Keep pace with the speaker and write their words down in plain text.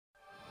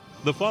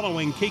The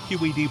following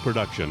KQED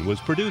production was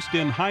produced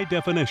in high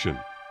definition.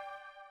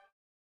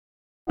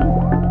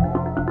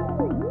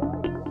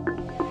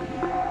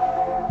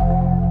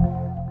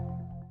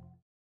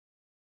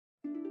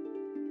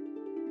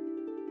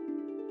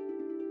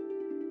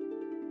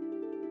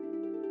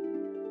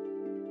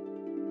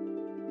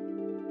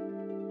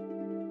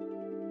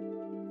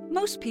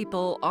 Most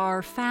people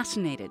are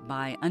fascinated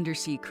by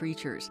undersea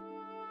creatures.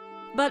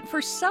 But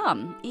for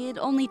some, it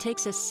only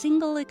takes a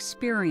single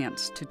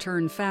experience to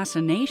turn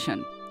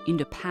fascination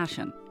into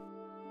passion.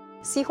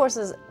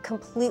 Seahorses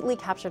completely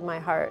captured my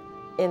heart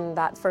in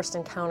that first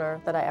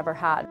encounter that I ever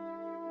had.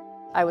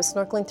 I was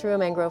snorkeling through a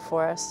mangrove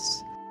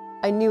forest.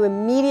 I knew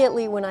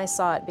immediately when I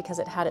saw it because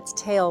it had its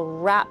tail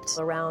wrapped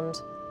around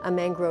a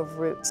mangrove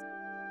root.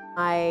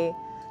 I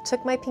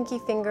took my pinky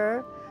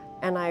finger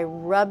and I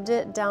rubbed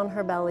it down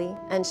her belly,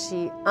 and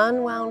she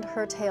unwound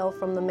her tail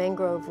from the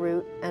mangrove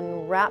root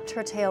and wrapped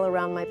her tail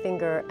around my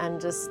finger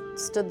and just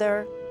stood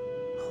there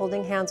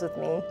holding hands with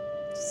me.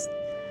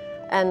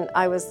 And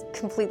I was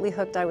completely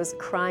hooked. I was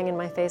crying in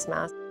my face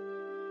mask.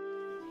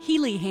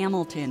 Healy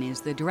Hamilton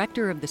is the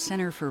director of the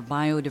Center for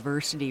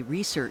Biodiversity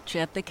Research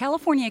at the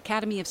California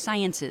Academy of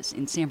Sciences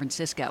in San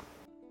Francisco.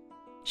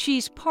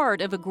 She's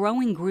part of a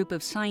growing group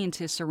of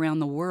scientists around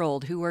the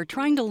world who are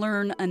trying to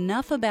learn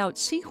enough about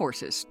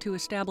seahorses to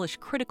establish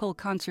critical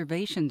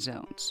conservation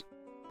zones.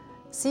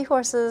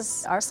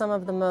 Seahorses are some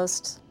of the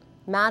most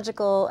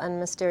magical and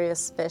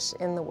mysterious fish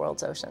in the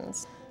world's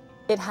oceans.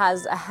 It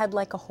has a head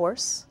like a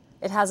horse.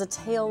 It has a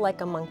tail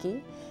like a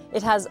monkey.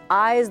 It has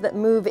eyes that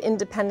move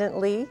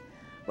independently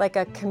like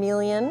a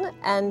chameleon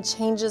and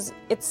changes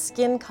its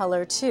skin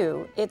color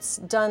too. It's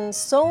done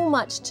so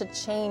much to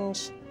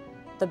change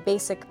the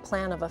basic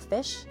plan of a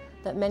fish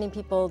that many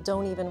people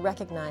don't even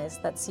recognize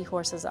that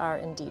seahorses are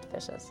indeed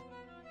fishes.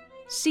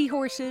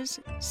 Seahorses,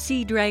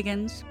 sea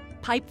dragons,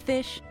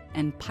 pipefish,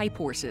 and pipe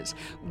horses.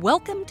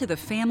 Welcome to the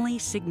family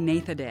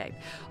Cygnathidae.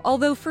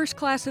 Although first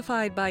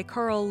classified by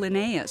Carl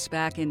Linnaeus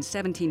back in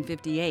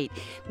 1758,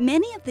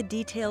 many of the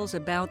details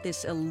about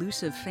this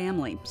elusive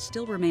family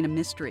still remain a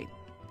mystery.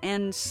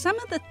 And some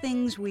of the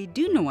things we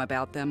do know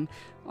about them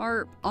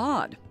are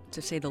odd,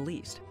 to say the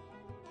least.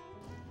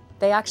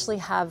 They actually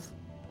have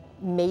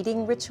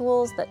mating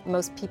rituals that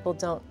most people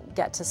don't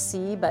get to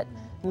see, but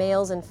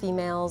males and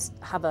females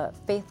have a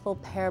faithful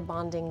pair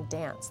bonding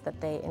dance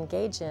that they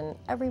engage in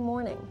every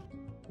morning.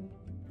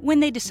 When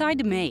they decide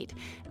to mate,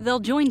 they'll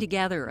join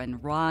together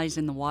and rise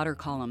in the water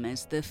column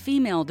as the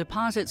female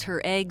deposits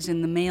her eggs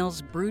in the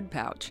male's brood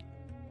pouch.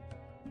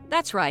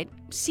 That's right,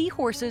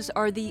 seahorses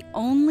are the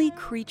only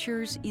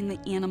creatures in the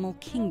animal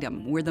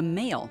kingdom where the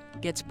male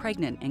gets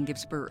pregnant and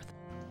gives birth.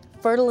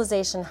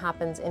 Fertilization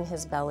happens in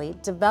his belly,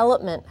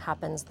 development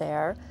happens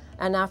there,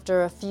 and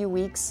after a few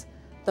weeks,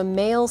 the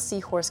male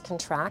seahorse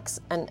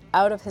contracts, and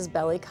out of his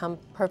belly come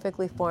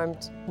perfectly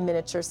formed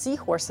miniature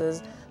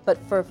seahorses, but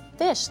for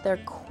fish, they're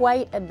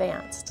quite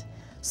advanced.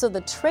 So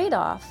the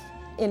trade-off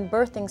in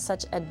birthing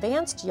such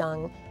advanced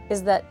young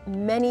is that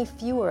many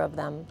fewer of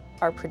them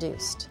are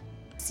produced.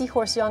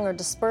 Seahorse young are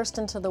dispersed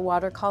into the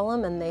water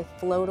column and they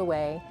float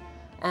away,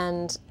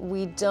 and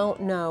we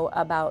don't know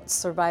about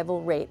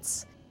survival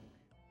rates.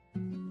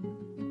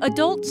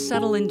 Adults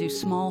settle into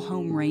small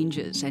home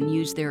ranges and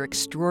use their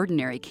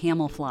extraordinary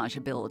camouflage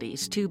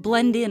abilities to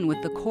blend in with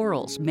the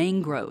corals,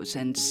 mangroves,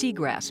 and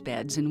seagrass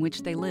beds in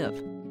which they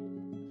live.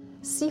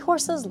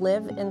 Seahorses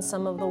live in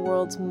some of the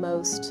world's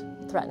most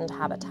threatened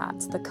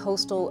habitats, the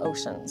coastal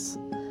oceans,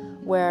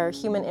 where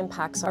human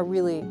impacts are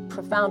really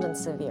profound and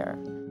severe.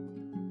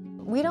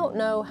 We don't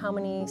know how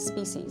many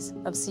species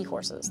of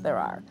seahorses there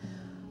are.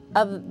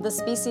 Of the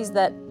species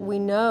that we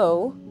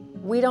know,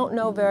 we don't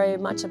know very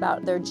much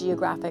about their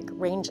geographic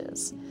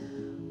ranges.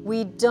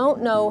 We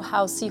don't know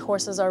how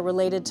seahorses are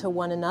related to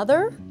one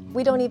another.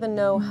 We don't even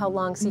know how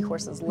long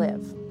seahorses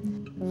live.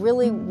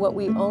 Really, what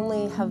we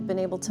only have been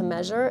able to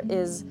measure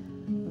is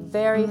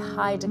very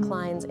high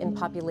declines in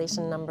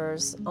population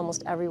numbers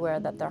almost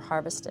everywhere that they're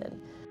harvested.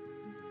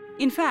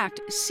 In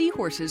fact,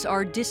 seahorses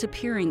are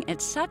disappearing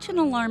at such an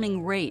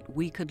alarming rate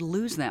we could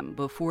lose them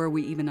before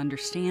we even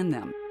understand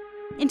them.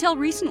 Until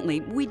recently,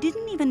 we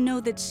didn't even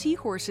know that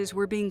seahorses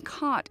were being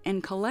caught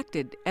and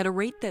collected at a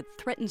rate that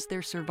threatens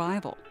their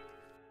survival.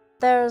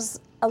 There's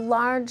a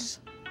large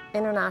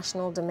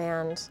international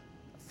demand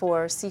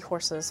for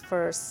seahorses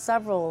for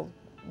several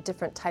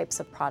different types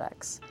of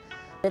products.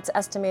 It's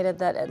estimated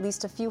that at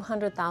least a few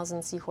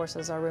 100,000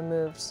 seahorses are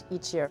removed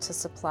each year to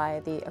supply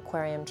the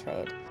aquarium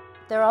trade.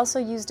 They're also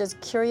used as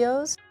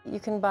curios.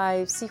 You can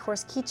buy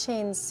seahorse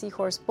keychains,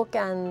 seahorse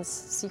bookends,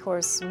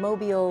 seahorse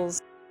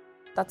mobiles.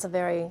 That's a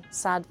very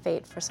sad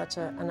fate for such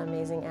an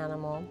amazing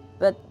animal.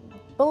 But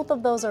both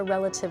of those are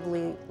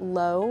relatively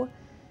low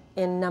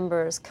in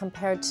numbers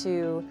compared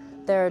to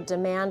their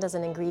demand as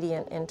an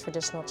ingredient in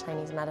traditional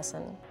Chinese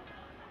medicine.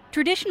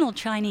 Traditional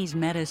Chinese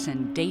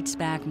medicine dates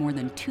back more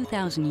than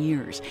 2,000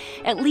 years.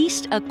 At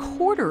least a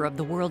quarter of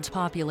the world's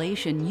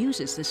population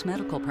uses this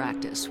medical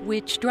practice,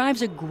 which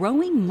drives a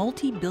growing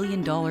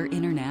multi-billion-dollar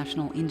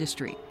international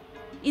industry.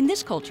 In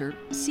this culture,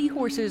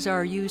 seahorses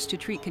are used to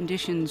treat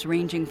conditions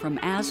ranging from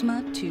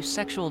asthma to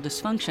sexual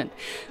dysfunction,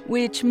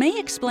 which may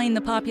explain the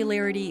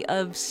popularity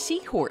of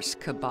seahorse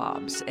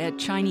kebabs at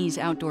Chinese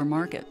outdoor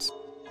markets.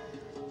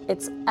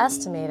 It's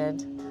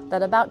estimated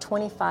that about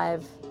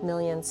 25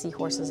 million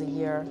seahorses a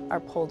year are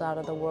pulled out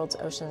of the world's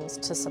oceans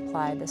to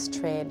supply this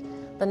trade.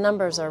 The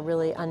numbers are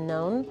really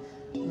unknown,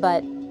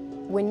 but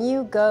when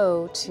you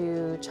go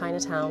to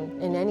Chinatown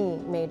in any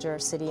major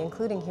city,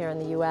 including here in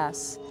the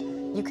US,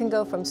 you can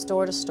go from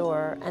store to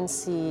store and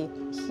see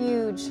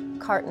huge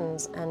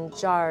cartons and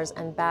jars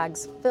and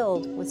bags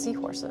filled with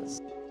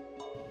seahorses.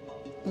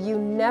 You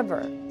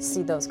never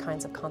see those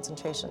kinds of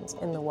concentrations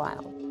in the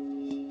wild.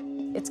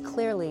 It's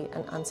clearly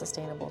an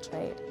unsustainable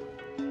trade.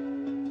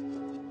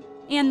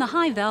 And the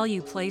high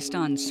value placed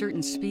on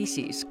certain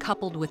species,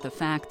 coupled with the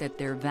fact that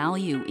their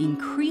value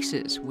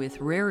increases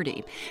with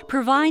rarity,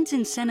 provides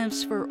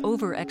incentives for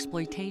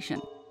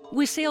overexploitation.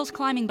 With sales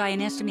climbing by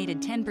an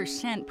estimated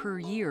 10% per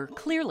year,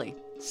 clearly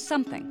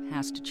something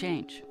has to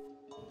change.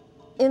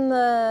 In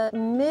the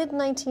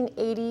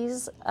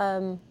mid-1980s,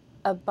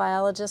 a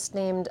biologist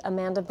named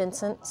Amanda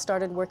Vincent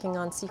started working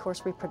on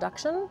seahorse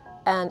reproduction,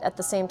 and at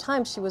the same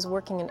time she was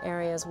working in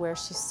areas where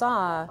she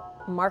saw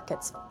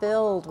markets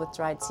filled with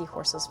dried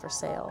seahorses for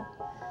sale.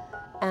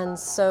 And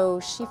so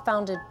she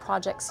founded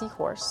Project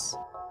Seahorse.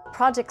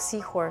 Project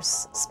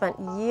Seahorse spent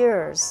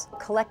years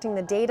collecting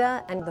the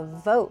data and the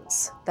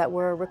votes that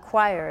were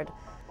required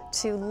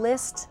to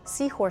list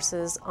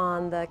seahorses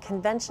on the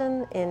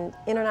Convention in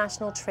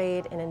International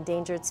Trade in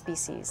Endangered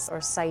Species,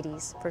 or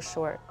CITES for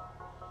short.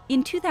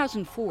 In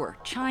 2004,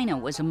 China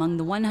was among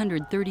the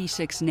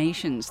 136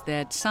 nations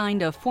that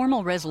signed a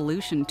formal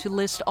resolution to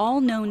list all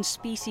known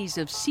species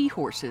of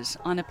seahorses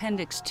on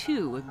Appendix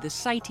 2 of the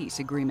CITES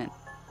Agreement.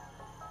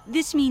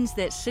 This means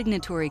that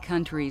signatory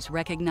countries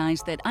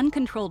recognize that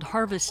uncontrolled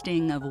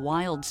harvesting of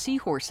wild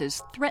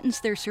seahorses threatens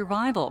their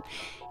survival,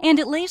 and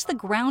it lays the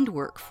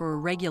groundwork for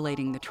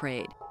regulating the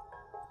trade.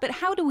 But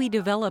how do we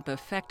develop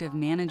effective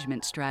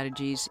management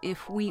strategies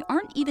if we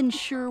aren't even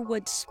sure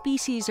what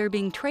species are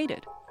being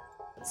traded?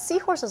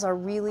 Seahorses are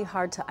really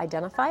hard to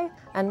identify,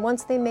 and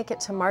once they make it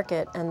to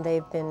market and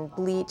they've been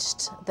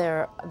bleached,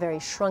 they're very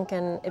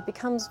shrunken, it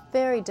becomes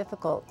very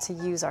difficult to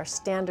use our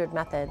standard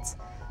methods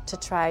to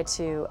try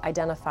to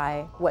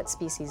identify what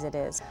species it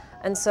is.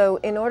 And so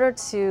in order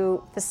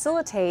to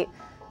facilitate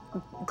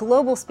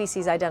global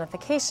species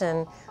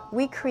identification,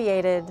 we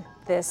created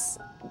this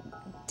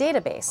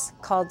database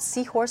called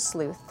Seahorse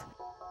Sleuths.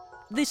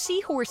 The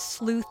Seahorse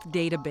Sleuth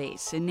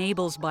database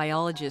enables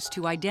biologists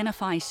to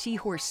identify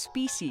seahorse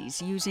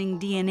species using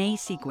DNA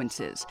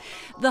sequences.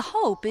 The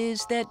hope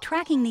is that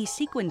tracking these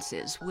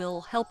sequences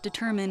will help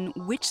determine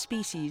which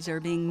species are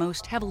being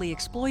most heavily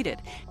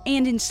exploited,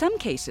 and in some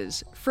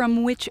cases,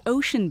 from which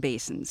ocean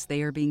basins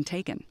they are being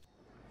taken.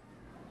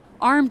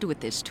 Armed with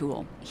this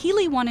tool,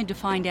 Healy wanted to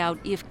find out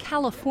if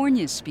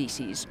California's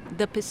species,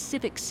 the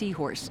Pacific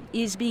seahorse,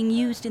 is being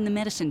used in the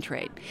medicine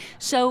trade.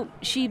 So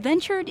she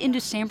ventured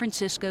into San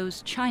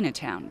Francisco's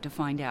Chinatown to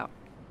find out.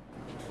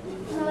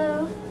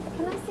 Hello,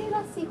 can I see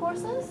the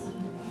seahorses?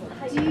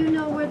 Do you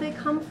know where they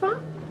come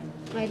from?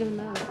 I don't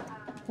know.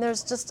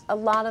 There's just a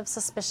lot of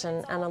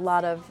suspicion and a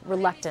lot of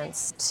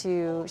reluctance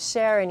to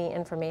share any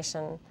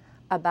information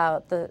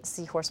about the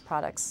seahorse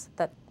products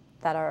that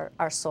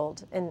are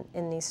sold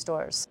in these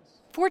stores.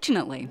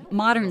 Fortunately,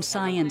 modern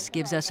science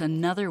gives us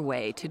another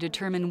way to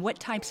determine what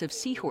types of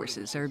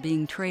seahorses are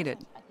being traded.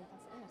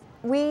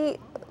 We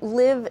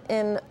live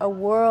in a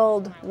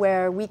world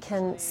where we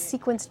can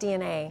sequence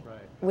DNA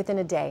within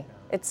a day.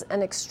 It's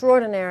an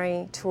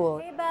extraordinary tool.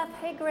 Hey Beth,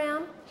 hey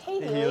Graham,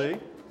 hey Healy.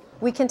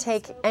 We can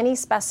take any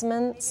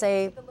specimen,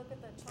 say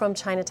from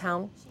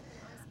Chinatown.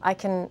 I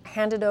can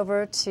hand it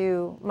over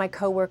to my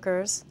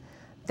coworkers.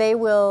 They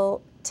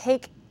will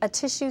take a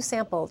tissue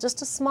sample,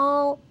 just a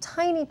small,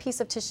 tiny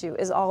piece of tissue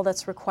is all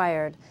that's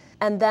required.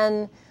 And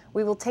then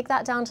we will take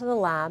that down to the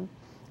lab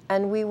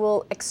and we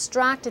will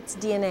extract its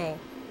DNA.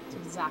 It's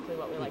exactly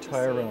what we like to see.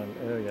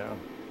 Oh, yeah.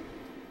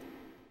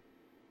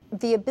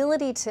 The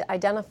ability to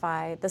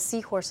identify the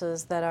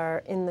seahorses that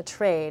are in the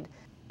trade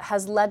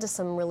has led to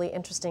some really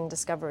interesting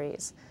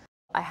discoveries.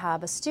 I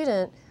have a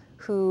student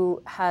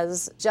who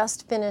has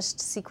just finished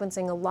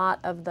sequencing a lot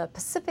of the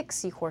Pacific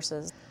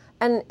seahorses.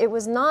 And it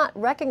was not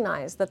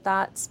recognized that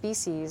that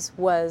species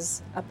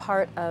was a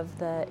part of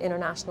the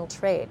international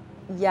trade.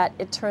 Yet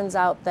it turns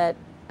out that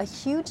a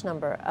huge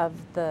number of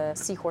the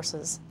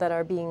seahorses that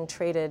are being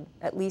traded,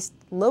 at least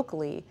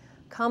locally,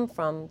 come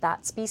from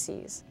that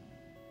species.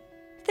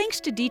 Thanks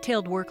to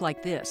detailed work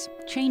like this,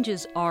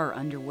 changes are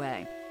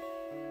underway.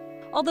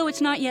 Although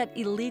it's not yet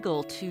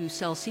illegal to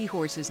sell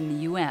seahorses in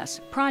the U.S.,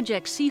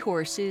 Project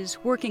Seahorse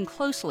is working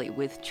closely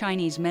with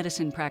Chinese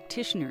medicine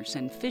practitioners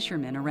and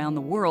fishermen around the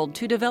world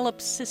to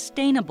develop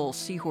sustainable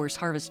seahorse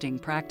harvesting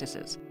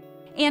practices.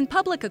 And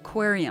public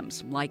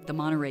aquariums, like the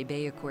Monterey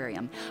Bay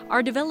Aquarium,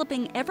 are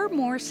developing ever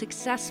more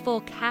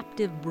successful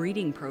captive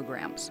breeding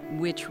programs,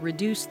 which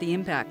reduce the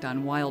impact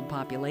on wild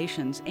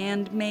populations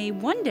and may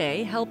one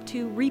day help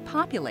to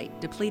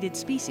repopulate depleted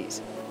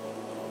species.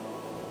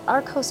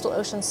 Our coastal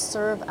oceans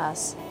serve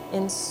us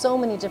in so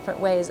many different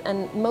ways,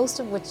 and most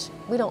of which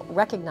we don't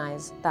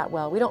recognize that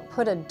well. We don't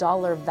put a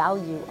dollar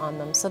value on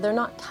them, so they're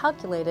not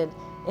calculated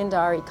into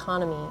our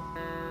economy.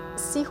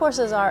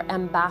 Seahorses are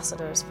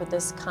ambassadors for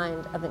this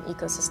kind of an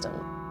ecosystem.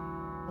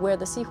 Where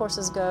the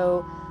seahorses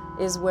go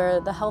is where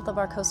the health of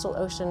our coastal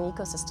ocean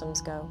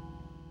ecosystems go.